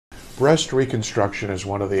Breast reconstruction is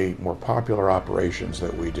one of the more popular operations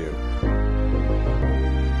that we do.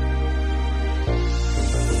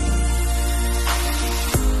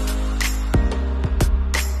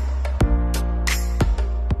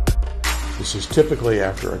 This is typically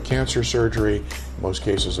after a cancer surgery, in most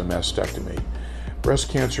cases a mastectomy. Breast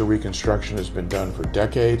cancer reconstruction has been done for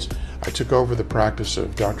decades. I took over the practice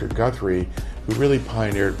of Dr. Guthrie, who really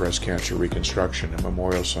pioneered breast cancer reconstruction at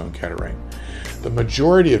Memorial Sloan Kettering. The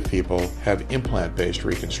majority of people have implant-based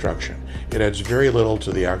reconstruction. It adds very little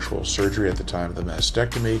to the actual surgery at the time of the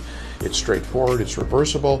mastectomy. It's straightforward, it's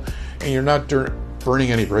reversible, and you're not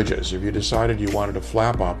burning any bridges. If you decided you wanted a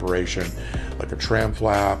flap operation, like a tram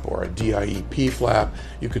flap or a DIEP flap,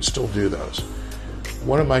 you could still do those.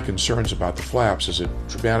 One of my concerns about the flaps is it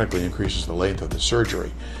dramatically increases the length of the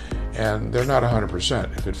surgery, and they're not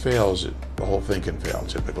 100%. If it fails, the whole thing can fail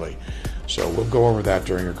typically. So we'll go over that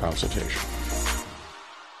during your consultation.